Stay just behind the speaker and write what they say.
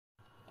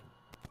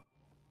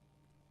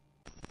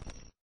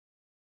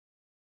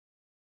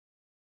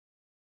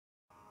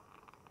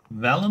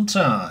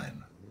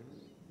Valentine.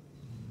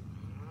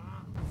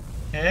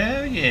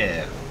 Hell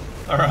yeah.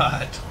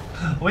 Alright.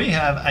 We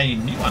have a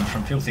new one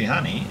from Filthy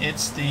Honey.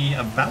 It's the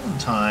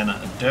Valentine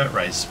Dirt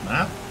Race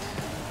map.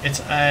 It's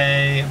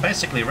a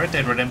basically Red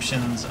Dead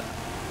Redemption's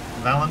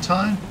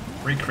Valentine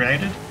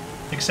recreated,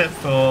 except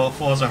for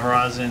Forza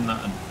Horizon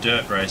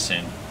Dirt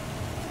Racing.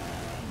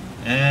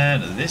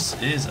 And this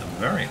is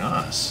very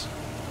nice.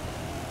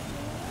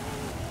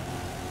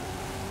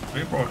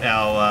 We brought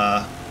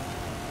our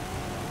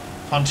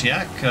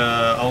Pontiac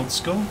old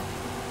school.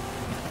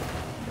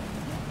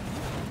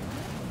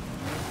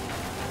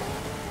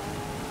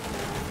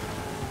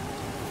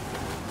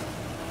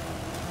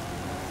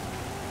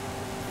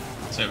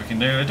 So we can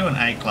do an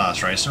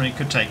A-class race, and we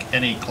could take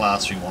any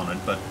class we wanted,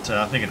 but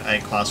I figured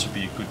A-class would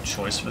be a good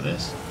choice for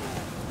this.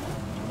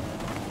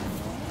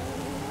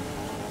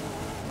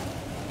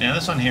 Now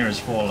this one here is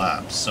 4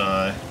 laps,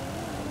 so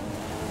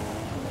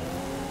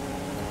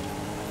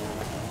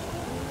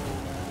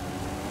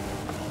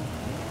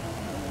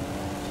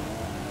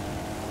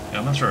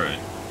coming through.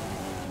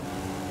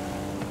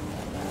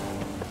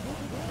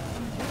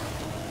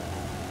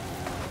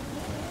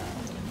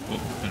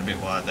 Oop, been a bit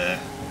wide there.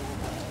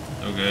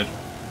 All good.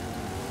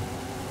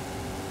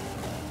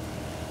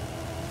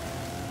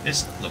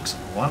 This looks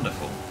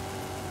wonderful.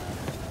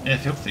 Yeah,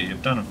 Filthy,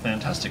 you've done a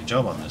fantastic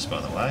job on this,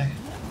 by the way.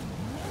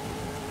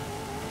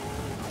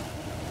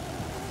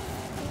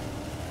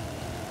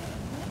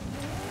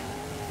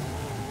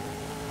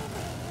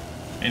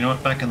 You know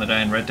what? Back in the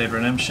day in Red Dead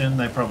Redemption,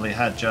 they probably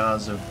had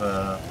jars of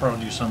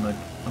produce on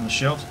the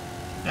shelves,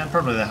 and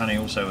probably the honey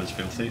also was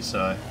filthy.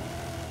 So,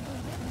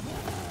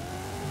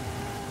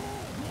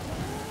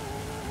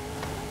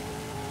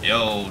 the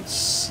old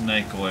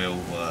snake oil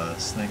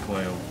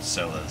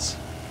sellers.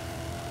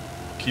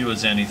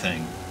 Cures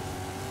anything.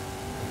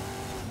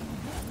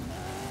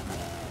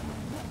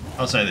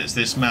 I'll say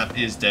this map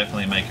is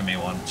definitely making me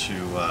want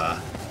to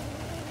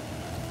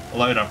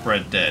load up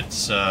Red Dead,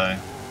 so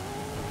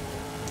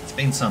it's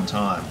been some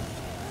time.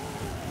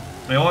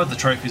 I mean, all of the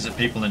trophies that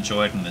people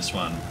enjoyed in this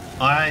one,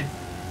 I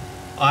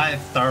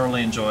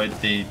thoroughly enjoyed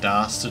the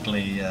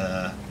dastardly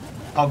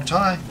hog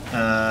tie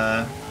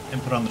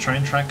input on the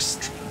train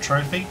tracks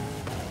trophy.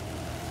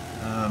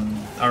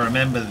 I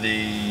remember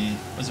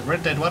was it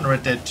Red Dead 1 or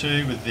Red Dead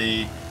 2 with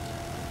the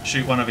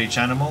shoot one of each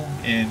animal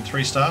in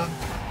 3-star?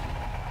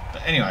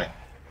 But anyway,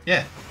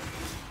 yeah.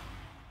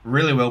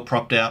 Really well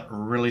propped out,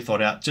 really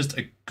thought out, just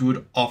a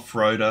good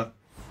off-roader,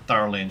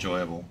 thoroughly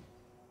enjoyable.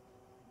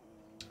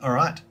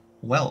 Alright,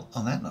 well,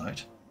 on that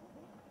note,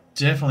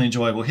 definitely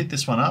enjoyable. Hit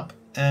this one up,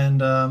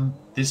 and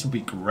this will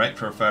be great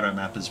for a photo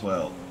map as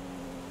well.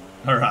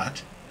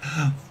 Alright.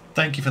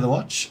 Thank you for the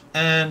watch,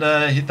 and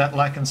hit that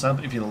like and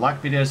sub if you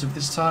like videos of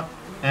this type,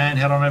 and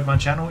head on over my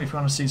channel if you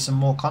want to see some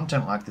more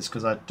content like this,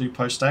 because I do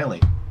post daily.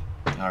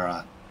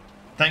 Alright,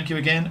 thank you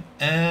again,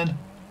 and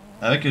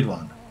have a good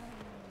one.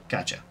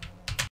 Catch ya.